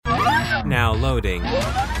Now loading.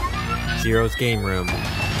 Zero's Game Room.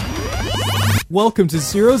 Welcome to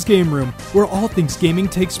Zero's Game Room, where all things gaming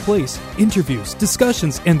takes place. Interviews,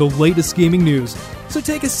 discussions, and the latest gaming news. So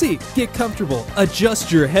take a seat, get comfortable,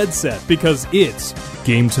 adjust your headset, because it's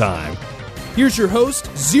game time. Here's your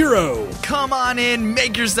host, Zero. Come on in,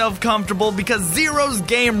 make yourself comfortable, because Zero's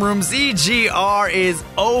Game Room, ZGR, is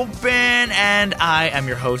open, and I am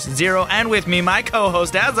your host, Zero, and with me, my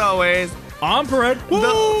co-host, as always, I'm Brett. Woo!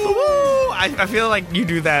 I feel like you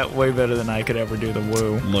do that way better than I could ever do the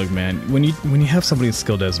woo. Look, man, when you have somebody as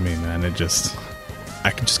skilled as me, man, I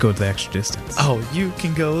can just go the extra distance. Oh, you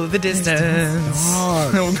can go the distance.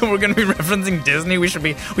 We're going to be referencing Disney. We should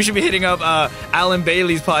be hitting up Alan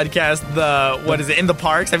Bailey's podcast. In the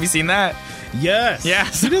Parks? Have you seen that? Yes.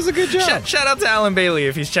 He does a good job. Shout out to Alan Bailey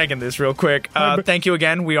if he's checking this real quick. Thank you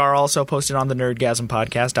again. We are also posted on the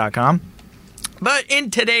nerdgasmpodcast.com. But in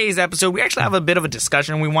today's episode, we actually have a bit of a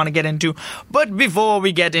discussion we want to get into. But before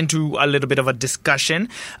we get into a little bit of a discussion,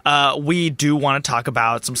 we do want to talk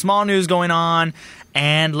about some small news going on.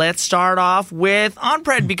 And let's start off with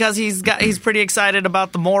Onpred, because he's pretty excited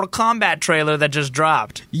about the Mortal Kombat trailer that just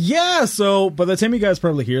dropped. Yeah, so by the time you guys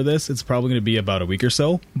probably hear this, it's probably going to be about a week or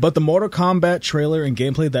so. But the Mortal Kombat trailer and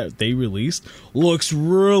gameplay that they released looks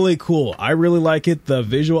really cool. I really like it. The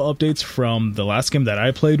visual updates from the last game that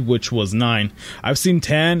I played, which was 9. I've seen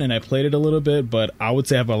 10 and I played it a little bit, but I would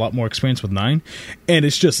say I have a lot more experience with 9. And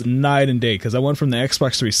it's just night and day, because I went from the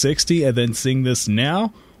Xbox 360 and then seeing this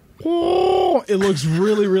now. Oh, it looks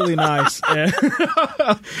really, really nice.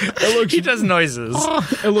 He does noises.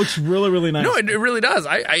 It looks really, really nice. No, it really does.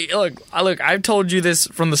 Look, I've told you this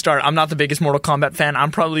from the start. I'm not the biggest Mortal Kombat fan.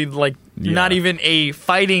 I'm probably not even a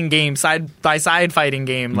fighting game, side-by-side fighting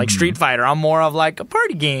game like Street Fighter. I'm more of like a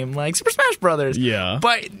party game like Super Smash Brothers. Yeah.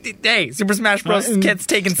 But hey, Super Smash Bros. Gets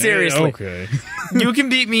taken seriously. Okay. You can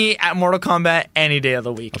beat me at Mortal Kombat any day of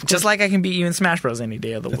the week. Just like I can beat you in Smash Bros. Any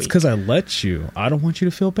day of the week. That's because I let you. I don't want you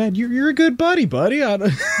to feel bad. You're a good buddy. Get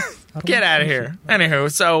out of here.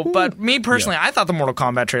 Anywho, but me personally, I thought the Mortal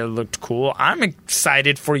Kombat trailer looked cool. I'm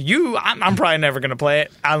excited for you. I'm probably never going to play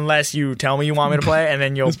it unless you tell me you want me to play it, and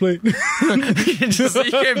then you'll... Let's play it.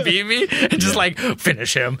 you can beat me and just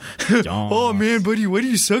finish him. Oh, man, buddy, why do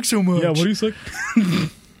you suck so much? Yeah, what do you suck?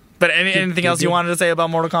 But anything else you wanted to say about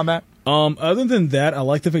Mortal Kombat? Other than that, I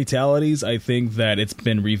like the fatalities. I think that it's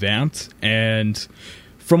been revamped, and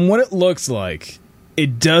from what it looks like,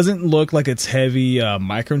 it doesn't look like it's heavy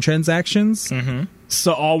microtransactions. Mm-hmm.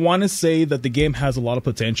 So I want to say that the game has a lot of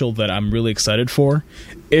potential that I'm really excited for.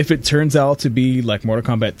 If it turns out to be like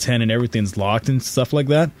Mortal Kombat 10 and everything's locked and stuff like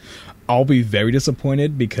that, I'll be very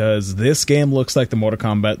disappointed, because this game looks like the Mortal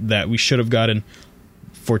Kombat that we should have gotten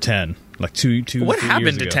for 10. Like two What 3 happened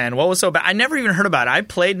years to ago. 10? What was so bad? I never even heard about it. I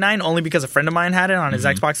played 9 only because a friend of mine had it on his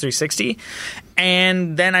Xbox 360,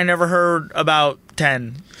 and then I never heard about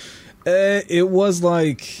 10. It was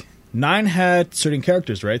like 9 had certain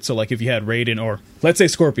characters, right? So like if you had Raiden, or let's say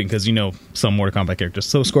Scorpion, because you know some Mortal Kombat characters.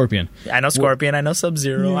 So Scorpion. I know Scorpion. I know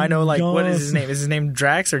Sub-Zero. I know what is his name? Is his name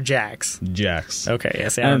Drax or Jax? Jax. Okay,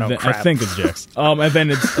 yes, I don't know. Crap. I think it's Jax. and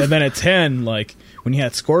then at 10, like when you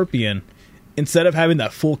had Scorpion, instead of having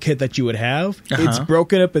that full kit that you would have, it's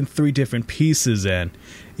broken up in 3 different pieces. And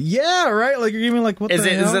yeah, right. Like you're even like, what is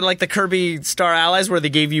the it? hell? Is it like the Kirby Star Allies where they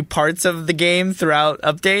gave you parts of the game throughout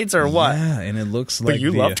updates, or what? Yeah, and it looks like. But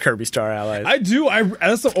you loved Kirby Star Allies. I do.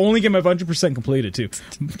 That's the only game I've 100% completed too.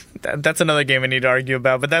 That's another game we need to argue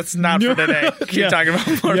about, but that's not for today. Keep talking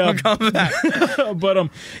about Mortal Kombat. But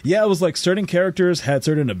yeah, it was like certain characters had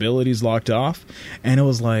certain abilities locked off, and it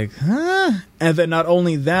was like, huh? And then not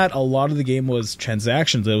only that, a lot of the game was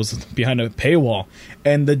transactions. It was behind a paywall,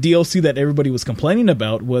 and the DLC that everybody was complaining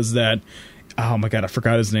about was that, oh my god, I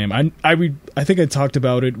forgot his name. I think I talked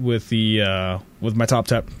about it with the with my top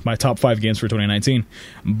 5 games for 2019.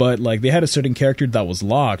 But like they had a certain character that was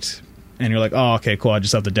locked, and you're like, oh, okay, cool. I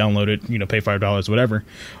just have to download it, pay $5, whatever.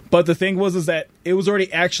 But the thing was that it was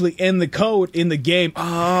already actually in the code in the game,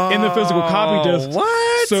 in the physical copy disc.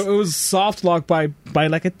 What? So it was soft locked by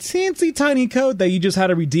like a teensy tiny code that you just had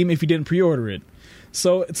to redeem if you didn't pre-order it.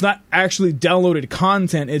 So it's not actually downloaded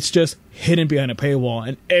content. It's just hidden behind a paywall,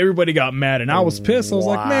 and everybody got mad, and I was pissed. I was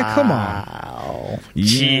like, man, come on.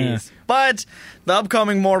 Yeah. Jeez. But the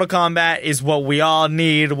upcoming Mortal Kombat is what we all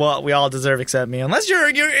need, what we all deserve, except me. Unless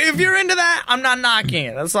if you're into that, I'm not knocking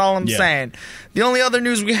it. That's all I'm saying. The only other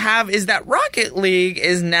news we have is that Rocket League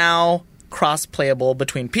is now cross-playable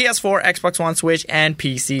between PS4, Xbox One, Switch, and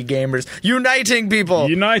PC gamers. Uniting people!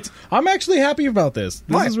 I'm actually happy about this.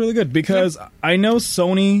 This is really good, because I know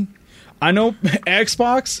Sony I know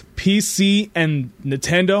Xbox, PC, and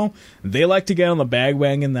Nintendo, they like to get on the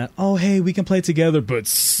bandwagon that, oh, hey, we can play together, but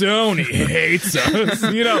Sony hates us.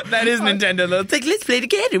 You know, That is Nintendo, though. It's like, let's play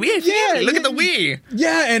together. Look at the Wii.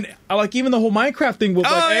 yeah, and like even the whole Minecraft thing with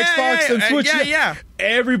like Xbox and Switch. Yeah.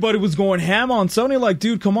 Everybody was going ham on Sony, like,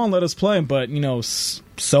 dude, come on, let us play. But you know,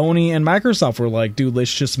 Sony and Microsoft were like, dude,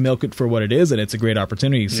 let's just milk it for what it is, and it's a great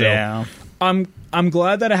opportunity. So Yeah. I'm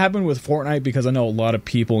glad that it happened with Fortnite because I know a lot of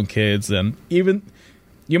people and kids, and even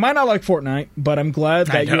you might not like Fortnite, but I'm glad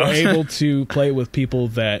that you're able to play it with people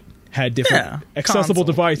that had different accessible console.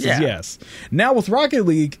 devices. Yeah. Yes. Now with Rocket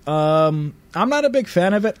League, I'm not a big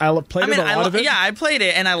fan of it. I played a lot of it. Yeah, I played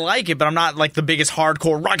it and I like it, but I'm not like the biggest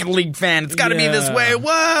hardcore Rocket League fan. It's got to be this way.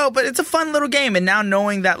 Whoa! But it's a fun little game, and now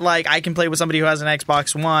knowing that like I can play with somebody who has an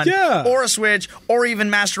Xbox One, or a Switch, or even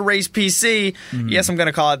Master Race PC. Yes, I'm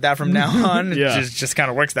gonna call it that from now on. Yeah. It just kind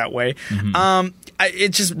of works that way. It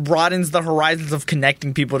just broadens the horizons of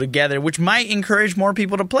connecting people together, which might encourage more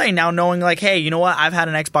people to play. Now knowing like, hey, you know what? I've had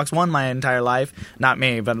an Xbox One my entire life. Not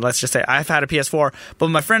me, but let's just say I've had a PS4. But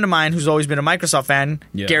my friend of mine who's always been a Microsoft fan,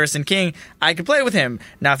 Garrison King, I could play with him.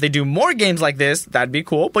 Now, if they do more games like this, that'd be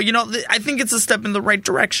cool. But, you know, I think it's a step in the right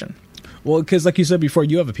direction. Well, because like you said before,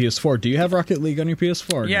 you have a PS4. Do you have Rocket League on your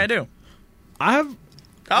PS4? Yeah, I do. I have...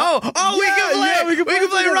 Oh, we can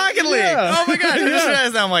play Rocket League. Yeah. Oh, my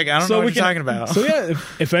God. I'm like, I don't know what you're talking about. So, yeah,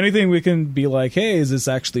 if anything, we can be like, hey, is this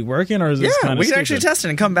actually working, or is this kind of we can actually test it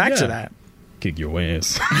and come back to that. Kick your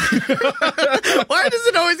ass. Why does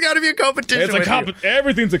it always got to be a competition? It's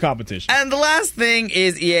everything's a competition. And the last thing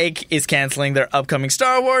is EA is canceling their upcoming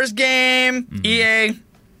Star Wars game. EA,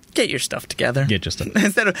 get your stuff together. Get your stuff.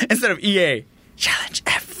 instead of EA, challenge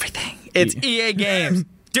everything. It's EA Games.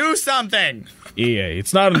 Do something. EA,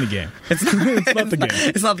 it's not in the game. It's not the game.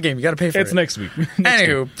 It's not the game. You got to pay for it. It's next week.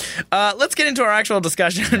 Anywho, let's get into our actual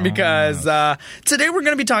discussion because today we're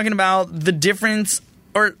going to be talking about the difference.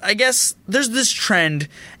 Or I guess there's this trend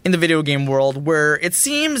in the video game world where it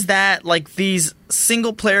seems that like these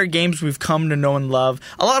single player games we've come to know and love,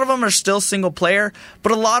 a lot of them are still single player,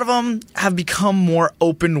 but a lot of them have become more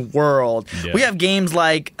open world. Yeah. We have games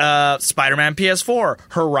like Spider-Man PS4,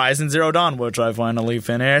 Horizon Zero Dawn, which I finally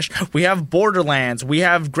finished. We have Borderlands. We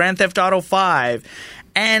have Grand Theft Auto 5.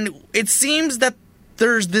 And it seems that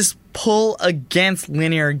there's this pull against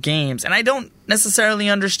linear games. And I don't necessarily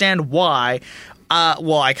understand why.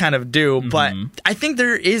 Well, I kind of do, but I think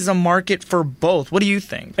there is a market for both. What do you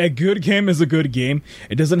think? A good game is a good game.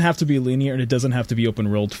 It doesn't have to be linear, and it doesn't have to be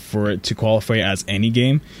open world for it to qualify as any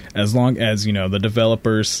game, as long as, you know, the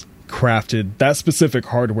developers crafted that specific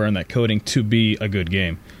hardware and that coding to be a good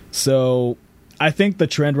game. So I think the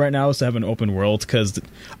trend right now is to have an open world because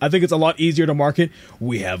I think it's a lot easier to market.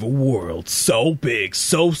 We have a world so big,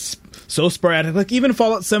 so sporadic. Like even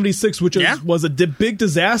Fallout 76, which was a big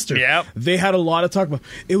disaster. Yep. They had a lot of talk about.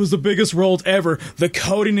 It was the biggest world ever. The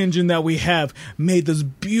coding engine that we have made this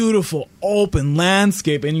beautiful open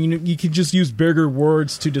landscape, and you can just use bigger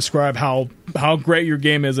words to describe how great your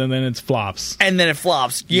game is, and then it flops. And then it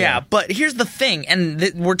flops. Yeah. But here's the thing,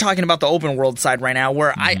 and we're talking about the open world side right now,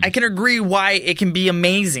 where I can agree why it can be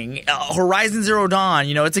amazing. Horizon Zero Dawn,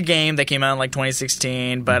 you know, it's a game that came out in like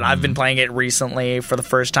 2016, but I've been playing it recently for the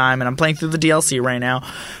first time, and I'm playing through the DLC right now.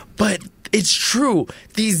 But it's true.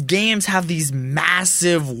 These games have these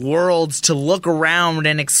massive worlds to look around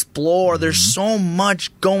and explore. There's so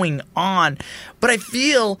much going on. But I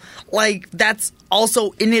feel like that's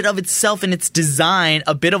also in it of itself, in its design,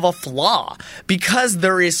 a bit of a flaw. Because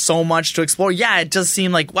there is so much to explore. Yeah, it does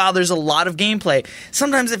seem like, wow, there's a lot of gameplay.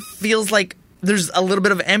 Sometimes it feels like there's a little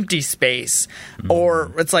bit of empty space,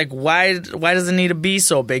 or it's like, why does it need to be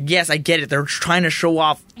so big? Yes, I get it. They're trying to show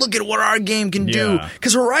off, look at what our game can do.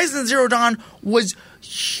 Because Horizon Zero Dawn was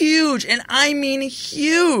huge, and I mean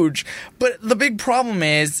huge. But the big problem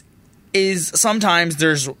is sometimes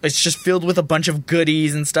it's just filled with a bunch of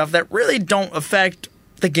goodies and stuff that really don't affect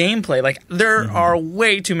the gameplay. Like, there are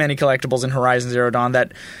way too many collectibles in Horizon Zero Dawn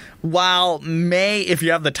that, while if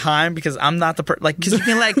you have the time, because I'm not the because you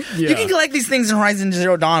can you can collect these things in Horizon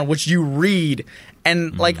Zero Dawn, which you read.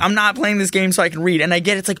 And, like, I'm not playing this game so I can read. And I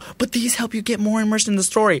get it's like, but these help you get more immersed in the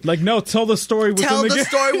story. Like, no, tell the story within the game. Tell the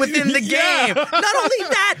story within the game. Not only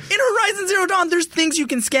that, in Horizon Zero Dawn, there's things you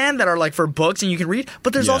can scan that are, like, for books and you can read.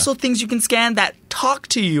 But there's also things you can scan that talk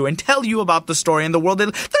to you and tell you about the story and the world.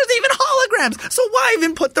 There's even holograms. So why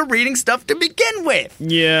even put the reading stuff to begin with?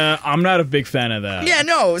 Yeah, I'm not a big fan of that. Yeah,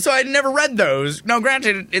 no. So I never read those. Now,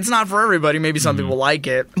 granted, it's not for everybody. Maybe some people like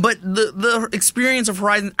it. But the experience of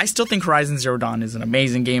Horizon, I still think Horizon Zero Dawn is an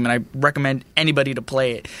amazing game, and I recommend anybody to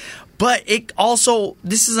play it. But it also,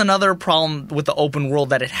 this is another problem with the open world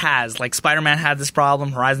that it has. Like Spider-Man had this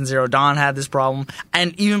problem, Horizon Zero Dawn had this problem,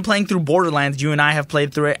 and even playing through Borderlands, you and I have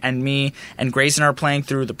played through it, and me and Grayson are playing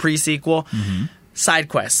through the pre-sequel. Side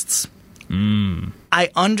quests. I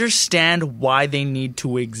understand why they need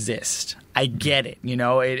to exist. I get it. You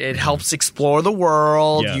know, it helps explore the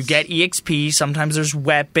world. Yes. You get EXP. Sometimes there's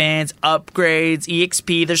weapons, upgrades,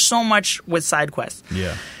 EXP. There's so much with side quests.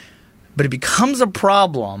 Yeah. But it becomes a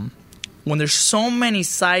problem when there's so many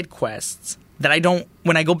side quests that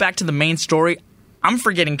when I go back to the main story, I'm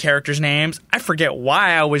forgetting characters' names. I forget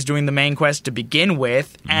why I was doing the main quest to begin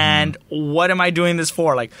with. And what am I doing this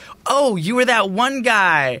for? Like, oh, you were that one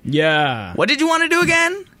guy. Yeah. What did you want to do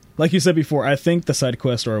again? Like you said before, I think the side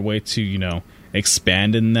quests are a way to, you know,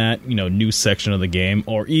 expand in that, you know, new section of the game,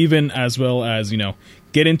 or even as well as, you know,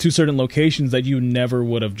 get into certain locations that you never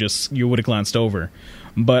would have glanced over.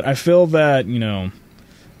 But I feel that, you know,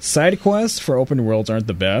 side quests for open worlds aren't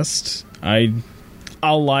the best. I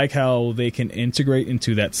like how they can integrate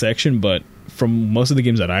into that section, but from most of the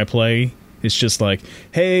games that I play, it's just like,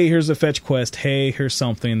 hey, here's a fetch quest. Hey, here's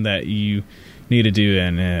something that you need to do,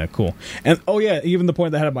 and cool. And oh yeah, even the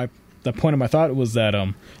point that had the point of my thought was that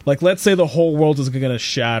like, let's say the whole world is gonna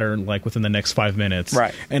shatter like within the next 5 minutes,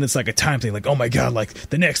 right? And it's like a time thing, like, oh my god, like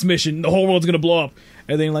the next mission, the whole world's gonna blow up,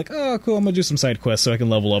 and then you're like, oh cool, I'm gonna do some side quests so I can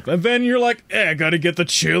level up, and then you're like, I gotta get the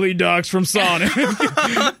chili dogs from Sonic,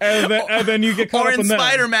 and then you get caught up in that. Or in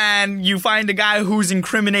Spider-Man, you find a guy who's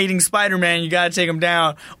incriminating Spider-Man, you gotta take him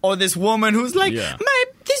down, or this woman who's like,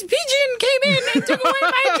 this pigeon came in and took away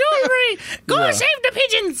my jewelry. Go save the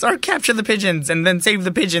pigeons, or capture the pigeons and then save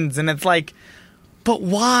the pigeons. And it's like, but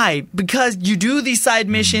why? Because you do these side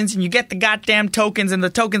missions and you get the goddamn tokens, and the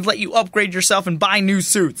tokens let you upgrade yourself and buy new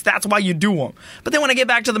suits. That's why you do them. But then when I get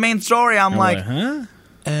back to the main story, I'm like, huh?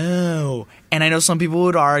 Oh. And I know some people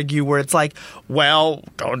would argue where it's like, well,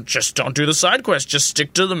 don't do the side quest. Just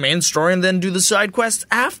stick to the main story and then do the side quests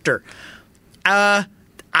after.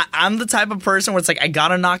 I'm the type of person where it's like, I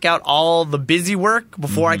gotta knock out all the busy work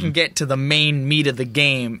before I can get to the main meat of the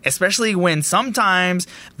game, especially when sometimes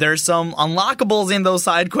there's some unlockables in those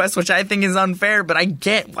side quests, which I think is unfair, but I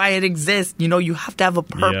get why it exists. You know, you have to have a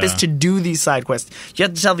purpose to do these side quests. You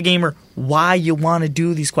have to tell the gamer why you want to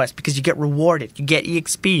do these quests, because you get rewarded. You get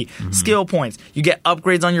EXP, skill points, you get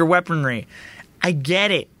upgrades on your weaponry. I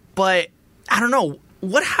get it, but I don't know.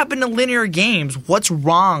 What happened to linear games? What's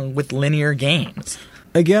wrong with linear games?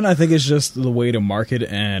 Again, I think it's just the way to market,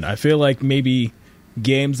 and I feel like maybe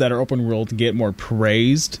games that are open world get more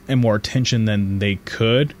praised and more attention than they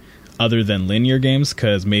could other than linear games,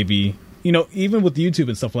 because maybe, you know, even with YouTube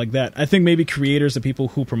and stuff like that, I think maybe creators and people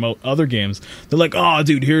who promote other games, they're like, oh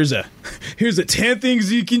dude, here's a 10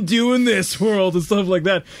 things you can do in this world and stuff like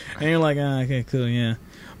that, and you're like, okay, cool, yeah.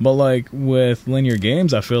 But like with linear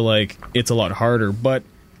games, I feel like it's a lot harder. But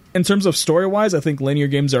in terms of story-wise, I think linear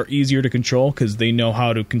games are easier to control because they know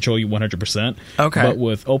how to control you 100%. Okay. But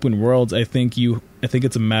with open worlds, I think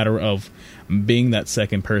it's a matter of being that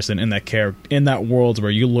second person in that in that world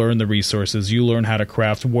where you learn the resources, you learn how to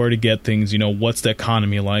craft, where to get things, you know, what's the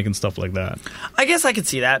economy like and stuff like that. I guess I could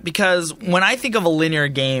see that, because when I think of a linear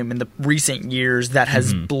game in the recent years that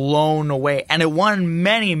has blown away, and it won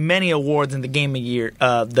many, many awards in the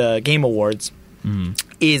Game Awards,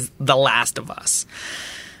 is The Last of Us.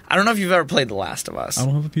 I don't know if you've ever played The Last of Us. I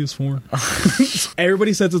don't have a PS4.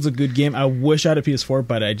 Everybody says it's a good game. I wish I had a PS4,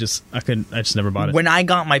 but I just never bought it. When I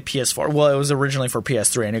got my PS4, well, it was originally for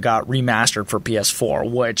PS3 and it got remastered for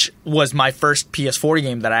PS4, which was my first PS4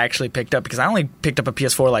 game that I actually picked up, because I only picked up a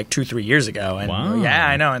PS4 like 2-3 years ago. And wow. Yeah,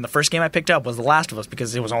 I know. And the first game I picked up was The Last of Us,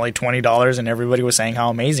 because it was only $20 and everybody was saying how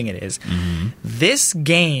amazing it is. This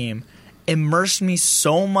game immersed me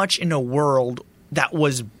so much in a world that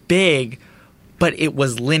was big, but it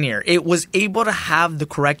was linear. It was able to have the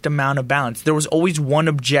correct amount of balance. There was always one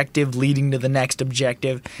objective leading to the next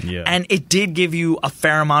objective. Yeah. And it did give you a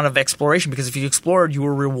fair amount of exploration, because if you explored, you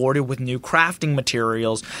were rewarded with new crafting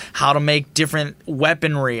materials, how to make different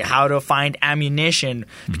weaponry, how to find ammunition.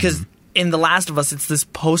 Because in The Last of Us, it's this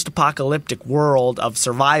post-apocalyptic world of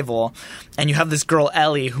survival, and you have this girl,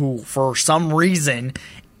 Ellie, who for some reason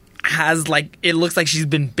has, like, it looks like she's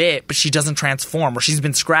been bit, but she doesn't transform, or she's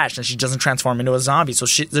been scratched and she doesn't transform into a zombie. So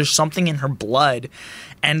there's something in her blood,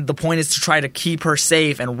 and the point is to try to keep her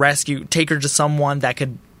safe and take her to someone that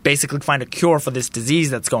could basically find a cure for this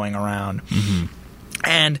disease that's going around.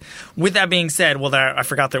 And with that being said, well, I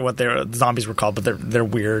forgot what their zombies were called, but they're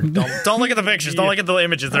weird. Don't look at the pictures. Don't look at the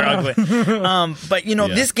images. They're ugly. But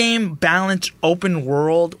this game balanced open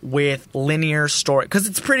world with linear story because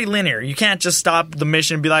it's pretty linear. You can't just stop the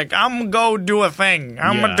mission and be like, I'm gonna go do a thing.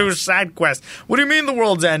 I'm gonna do a side quest. What do you mean the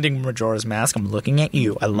world's ending? Majora's Mask. I'm looking at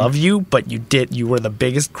you. I love you, but you were the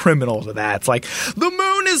biggest criminal to that. It's like the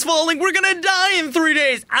moon is falling. We're gonna die in 3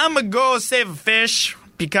 days. I'm gonna go save a fish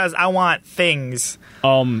because I want things.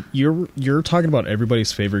 You're talking about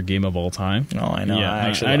everybody's favorite game of all time. Oh, I know.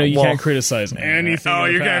 Yeah, I know you can't criticize anything. Oh,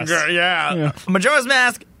 you can't. Yeah. Majora's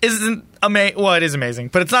Mask isn't amazing. Well, it is amazing,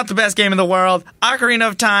 but it's not the best game in the world. Ocarina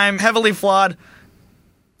of Time, heavily flawed.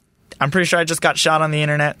 I'm pretty sure I just got shot on the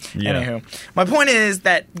internet. Yeah. Anywho, my point is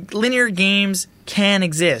that linear games can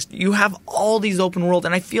exist. You have all these open world,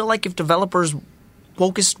 and I feel like if developers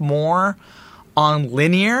focused more on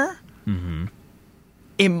linear, I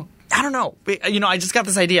don't know. I just got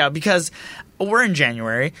this idea because we're in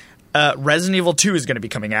January. Resident Evil 2 is going to be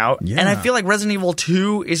coming out. Yeah. And I feel like Resident Evil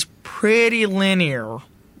 2 is pretty linear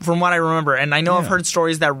from what I remember. And I know I've heard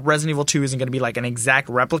stories that Resident Evil 2 isn't going to be like an exact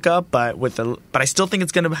replica, but I still think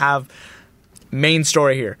it's going to have main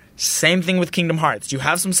story here. Same thing with Kingdom Hearts. You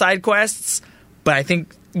have some side quests, but I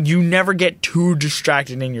think you never get too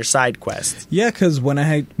distracted in your side quests. Yeah, because when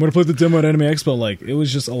I played the demo at Anime Expo, like it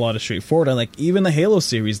was just a lot of straightforward. And like even the Halo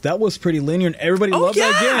series, that was pretty linear, and everybody loved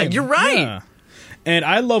that game. You're right. Yeah. And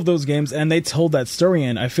I love those games, and they told that story.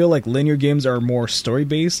 And I feel like linear games are more story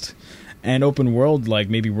based, and open world, like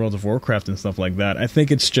maybe World of Warcraft and stuff like that. I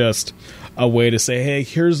think it's just a way to say, hey,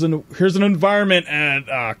 here's an environment, and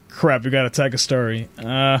crap, we got to tag a story.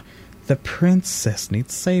 The princess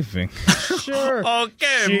needs saving. Sure.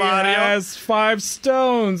 Okay, she Mario. has 5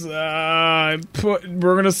 stones. We're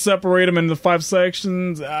going to separate them into 5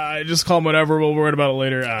 sections. Just call them whatever. We'll worry about it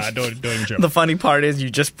later. Don't even jump. The funny part is you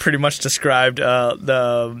just pretty much described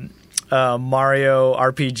the Mario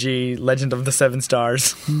RPG Legend of the Seven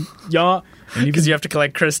Stars. Yeah. Because you have to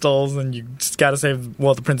collect crystals and you just gotta save.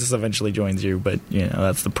 Well, the princess eventually joins you, but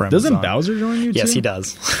that's the premise. Doesn't Bowser join you too? Yes, he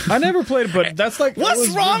does. I never played it, but that's like What's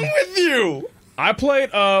wrong with you? I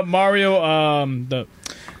played Mario.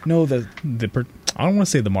 I don't want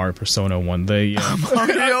to say the Mario Persona one. The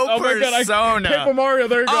Mario Persona. Paper Mario.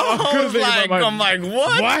 There you go. I'm like,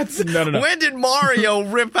 what? What? No. When did Mario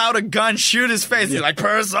rip out a gun, shoot his face? He's like,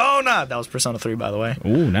 Persona. That was Persona 3, by the way.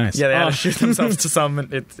 Ooh, nice. Yeah, they had to shoot themselves to some.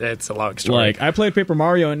 It's a long story. Like I played Paper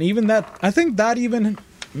Mario, and even that, I think that even.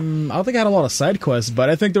 I don't think I had a lot of side quests, but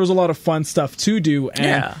I think there was a lot of fun stuff to do.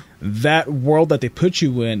 And that world that they put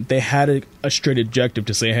you in, they had a straight objective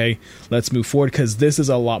to say, hey, let's move forward, because this is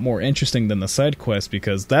a lot more interesting than the side quest,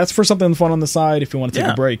 because that's for something fun on the side if you want to take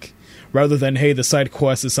a break. Rather than, hey, the side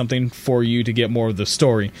quest is something for you to get more of the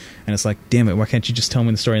story. And it's like, damn it, why can't you just tell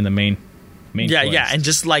me the story in the main quest? And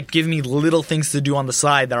just like give me little things to do on the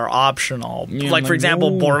side that are optional. Like for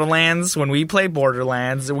example, Borderlands. When we play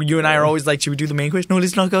Borderlands, you and I are always like, should we do the main quest? No,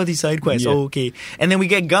 let's knock out these side quests. Yeah. Oh, okay. And then we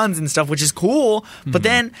get guns and stuff, which is cool. But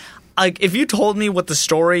then, like, if you told me what the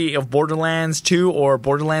story of Borderlands 2 or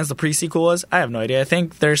Borderlands the pre-sequel was, I have no idea. I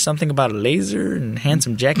think there's something about a laser and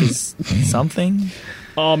Handsome Jack is something.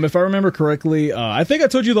 If I remember correctly, I think I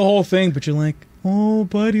told you the whole thing, but you're like, oh,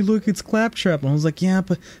 buddy, look, it's Claptrap. And I was like, yeah,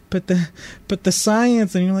 but the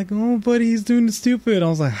science. And you're like, oh, buddy, he's doing the stupid. I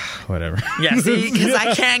was like, whatever. Yeah, see, because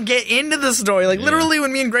I can't get into the story. Like, literally,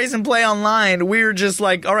 when me and Grayson play online, we were just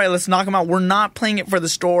like, all right, let's knock him out. We're not playing it for the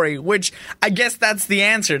story, which I guess that's the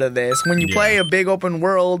answer to this. When you play a big open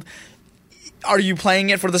world, are you playing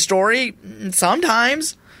it for the story?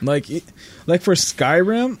 Sometimes. Like for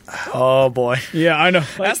Skyrim. Oh boy. Yeah, I know.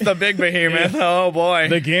 That's the big behemoth. Oh boy.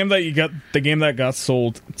 The game that got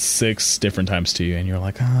sold 6 different times to you, and you're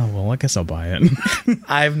like, oh well, I guess I'll buy it.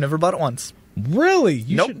 I've never bought it once. Really?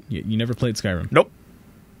 Nope. You never played Skyrim? Nope.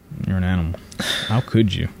 You're an animal. How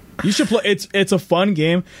could you? You should play. It's a fun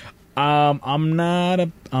game. I'm not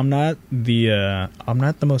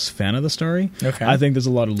the most fan of the story. Okay. I think there's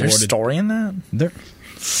a lot of lore. There's story in that.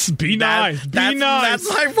 Be nice. That's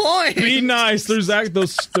my point. Be nice.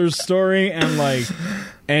 There's story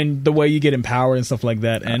and the way you get empowered and stuff like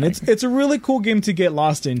that. And it's a really cool game to get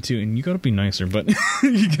lost into. And you gotta be nicer, but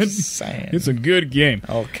it's a good game.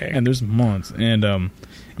 Okay. And there's mods. And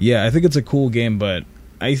I think it's a cool game. But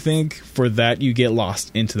I think for that you get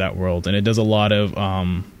lost into that world, and it does a lot of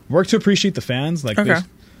work to appreciate the fans. Like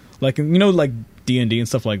D&D and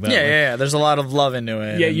stuff like that. Yeah. There's a lot of love into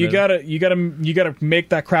it. Yeah, you gotta make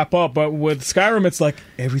that crap up. But with Skyrim, it's like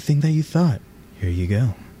everything that you thought. Here you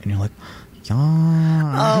go, and you're like,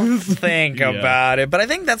 I'll think Yeah. about it. But I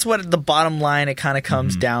think that's what the bottom line it kind of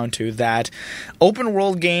comes down to, that open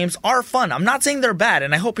world games are fun. I'm not saying they're bad,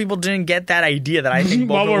 and I hope people didn't get that idea that I think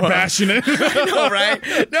While open we're world- passionate. I know,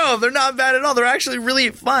 right? No, they're not bad at all. They're actually really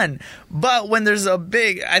fun. But when there's a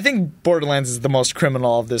big... I think Borderlands is the most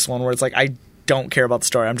criminal of this one, where it's like, I don't care about the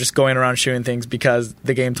story. I'm just going around shooting things because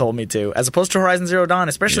the game told me to. As opposed to Horizon Zero Dawn,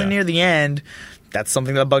 especially Yeah. near the end... That's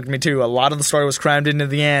something that bugged me too. A lot of the story was crammed into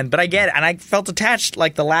the end, but I get it, and I felt attached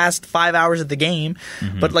like the last 5 hours of the game.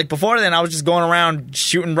 But like before then, I was just going around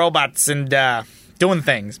shooting robots and doing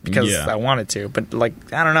things because Yeah. I wanted to. But like,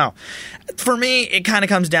 I don't know. For me, it kind of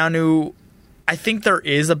comes down to, I think there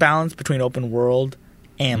is a balance between open world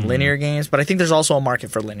and linear games, but I think there's also a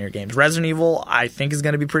market for linear games. Resident Evil, I think, is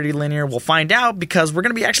going to be pretty linear. We'll find out because we're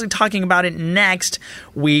going to be actually talking about it next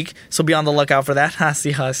week, so be on the lookout for that.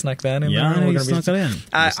 See how I snuck that in? Yeah, there? you We're gonna snuck it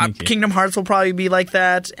in. Sneaky. Kingdom Hearts will probably be like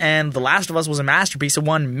that, and The Last of Us was a masterpiece. It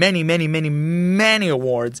won many, many, many, many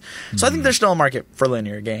awards. So I think there's still a market for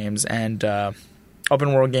linear games, and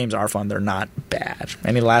open world games are fun. They're not bad.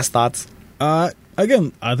 Any last thoughts?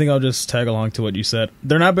 Again, I think I'll just tag along to what you said.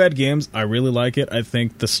 They're not bad games. I really like it. I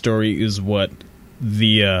think the story is what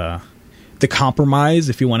the compromise,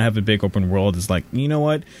 if you want to have a big open world, is like, you know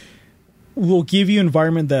what? We'll give you an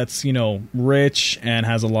environment that's, you know, rich and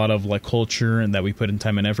has a lot of like culture and that we put in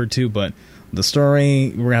time and effort to, but the story,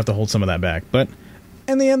 we're gonna have to hold some of that back. But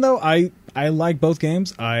in the end, though, I like both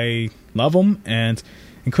games. I love them. And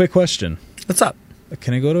quick question. What's up?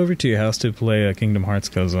 Can I go over to your house to play Kingdom Hearts?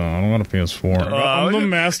 Because I don't want a PS4. I'm the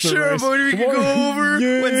master Sure, race. but we can go over.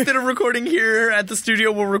 Yeah. Instead of recording here at the studio,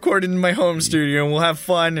 we'll record in my home studio and we'll have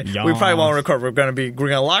fun. Yes. We probably won't record. We're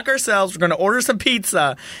gonna lock ourselves. We're gonna order some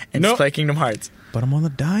pizza and just Nope. play Kingdom Hearts. But I'm on the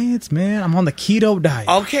diets, man. I'm on the keto diet.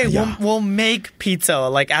 Okay, Yeah. we'll make pizza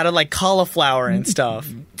like out of like cauliflower and stuff.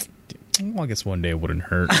 Well, I guess one day it wouldn't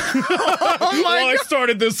hurt. Oh my I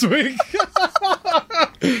started this week.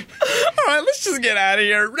 All right, let's just get out of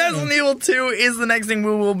here. Resident Evil 2 is the next thing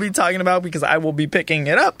we will be talking about because I will be picking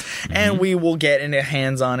it up and we will get into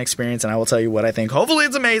hands-on experience and I will tell you what I think. Hopefully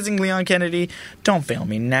it's amazing, Leon Kennedy. Don't fail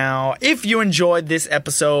me now. If you enjoyed this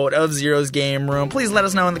episode of Zero's Game Room, please let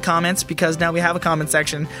us know in the comments because now we have a comment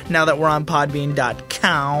section now that we're on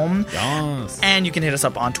podbean.com. Yes. And you can hit us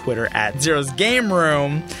up on Twitter at Zero's Game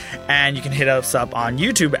Room. And you can hit us up on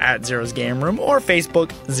YouTube at Zero's Game Room or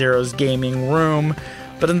Facebook, Zero's Gaming Room.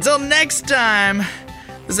 But until next time,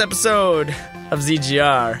 this episode of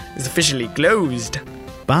ZGR is officially closed.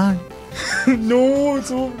 Bye. No,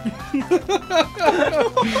 it's over.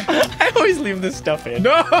 I always leave this stuff in.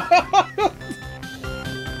 No.